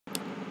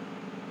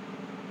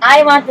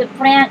I want to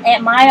plant a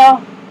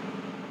mile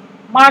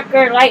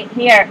marker right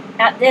here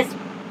at this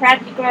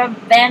particular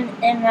bend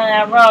in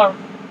the road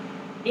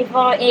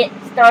before it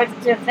starts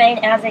to fade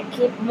as I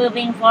keep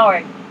moving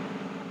forward.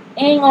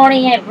 In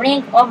only a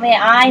blink of an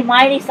eye,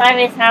 Miley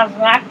Cyrus has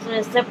rocked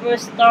to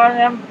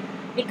superstardom,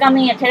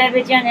 becoming a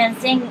television and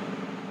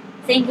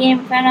singing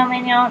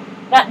phenomenon.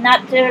 But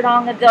not too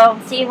long ago,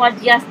 she was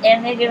just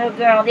a regular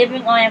girl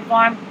living on a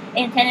farm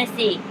in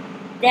Tennessee.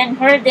 Then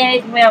her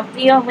days were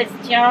filled with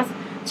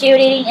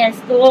cheerleading and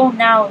school.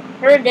 Now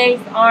her days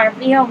are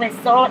filled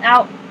with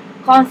sold-out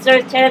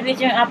concerts,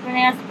 television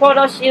appearances,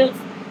 photo shoots,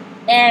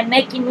 and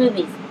making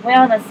movies.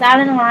 Well, the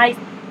sudden rise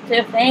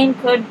to fame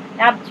could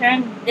have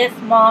turned this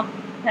small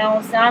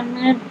town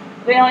salmon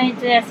girl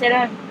into a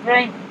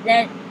celebrity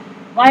that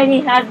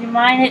Miley has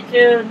reminded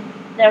to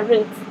the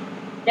roots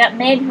that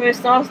made her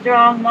so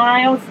strong.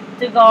 Miles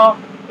to go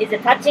is a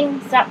touching,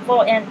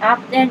 thoughtful, and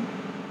often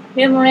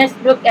humorous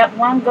look at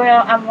one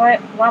girl,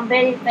 one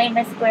very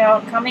famous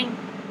girl coming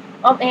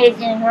of age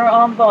in her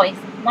own voice.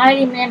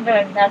 Miley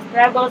remembered the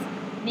struggles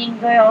being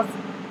girls,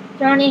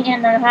 turning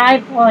in the high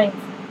points,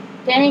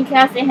 telling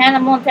Cassie Hannah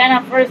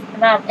Montana first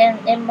love,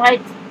 and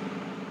invites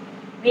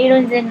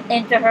millions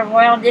into her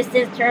world. This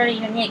is truly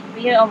unique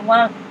view of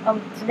one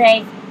of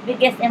today's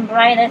biggest and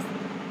brightest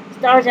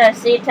stars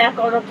as she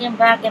tackled looking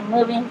back and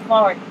moving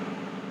forward.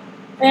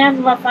 Fans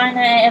will find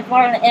it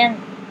important and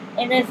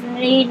it is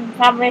lead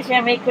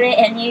publisher weekly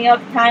and New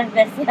York Times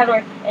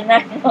bestseller and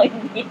national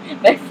indie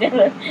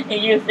bestseller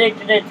in USA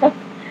to the top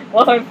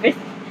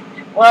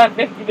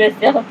 150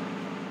 bestseller.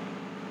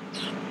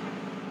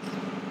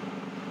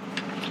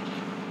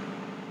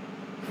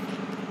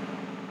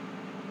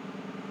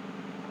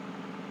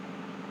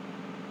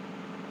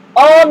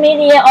 All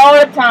media all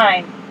the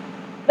time.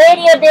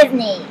 Radio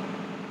Disney.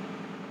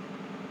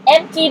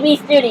 MTV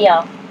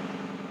Studio.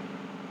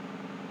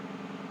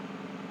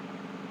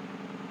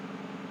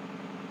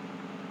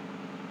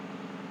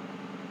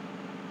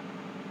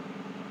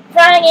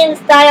 Flying in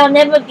style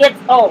never gets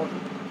old.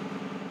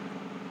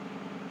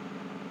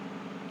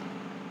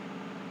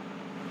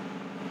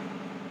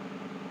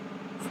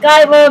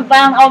 Skyward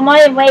bound on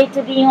my way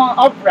to be on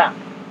Oprah.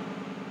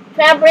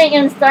 Traveling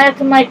in style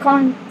to my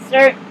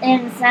concert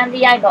in San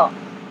Diego.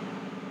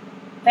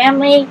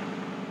 Family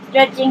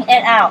stretching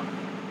it out.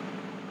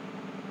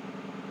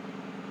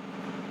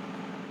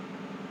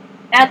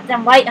 At the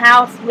White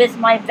House with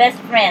my best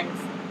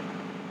friends.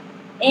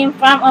 In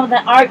front of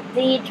the Art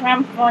de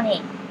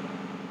Trampolini.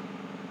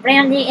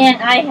 Brandy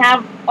and I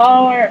have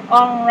our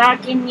own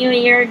rocking New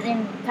Year's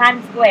in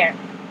Times Square.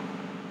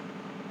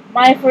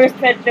 My first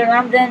trip to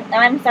London,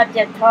 I'm such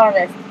a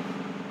tourist.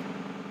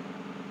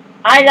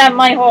 I love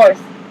my horse.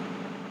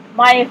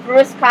 My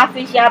first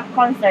coffee shop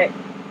concert.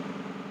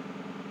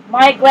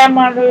 My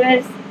grandma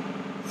Louise,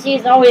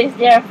 she's always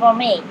there for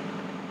me.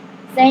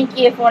 Thank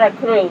you for the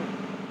crew.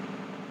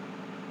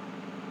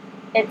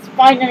 It's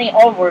finally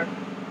over.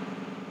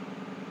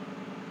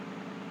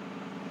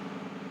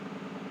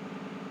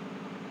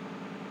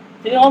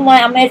 To all my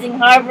amazing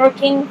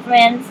hardworking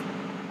friends,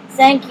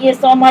 thank you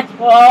so much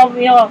for all of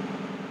your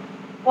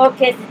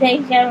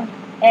focusation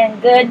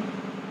and good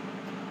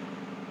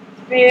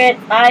spirit.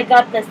 I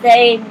got to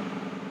say,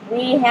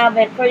 we have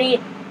a pretty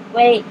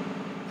great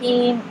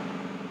team.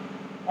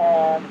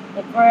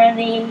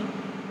 Apparently,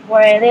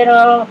 for a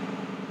little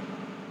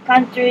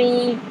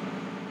country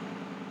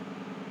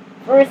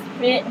first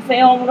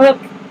film look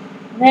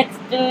next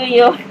to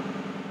you.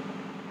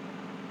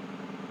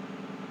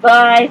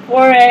 By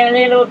for a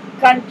little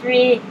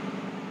country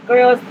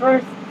girl's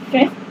first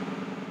film,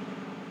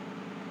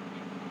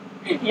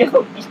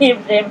 you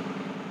give them.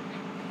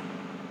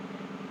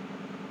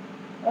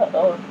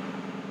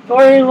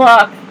 Tory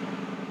Locks,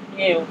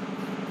 you.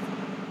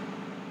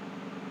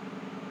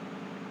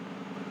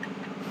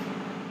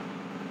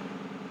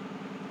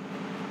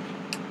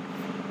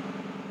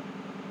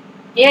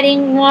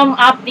 Getting warm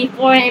up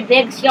before a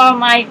big show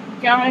might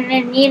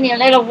need a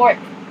little work.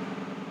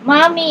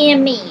 Mommy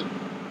and me.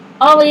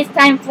 Always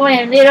time for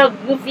a little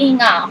goofing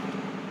off.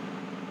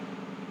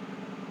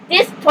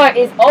 This part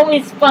is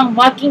always fun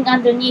walking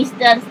underneath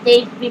the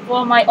stage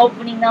before my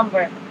opening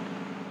number.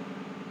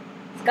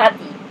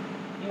 Scotty,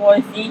 you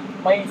want to see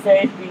my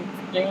size being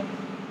strange?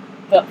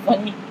 But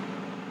funny.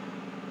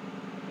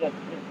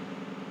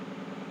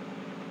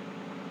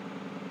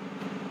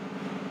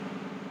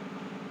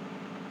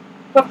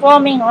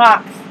 Performing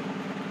rocks.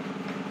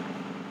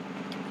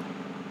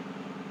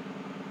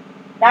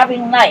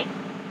 Loving life.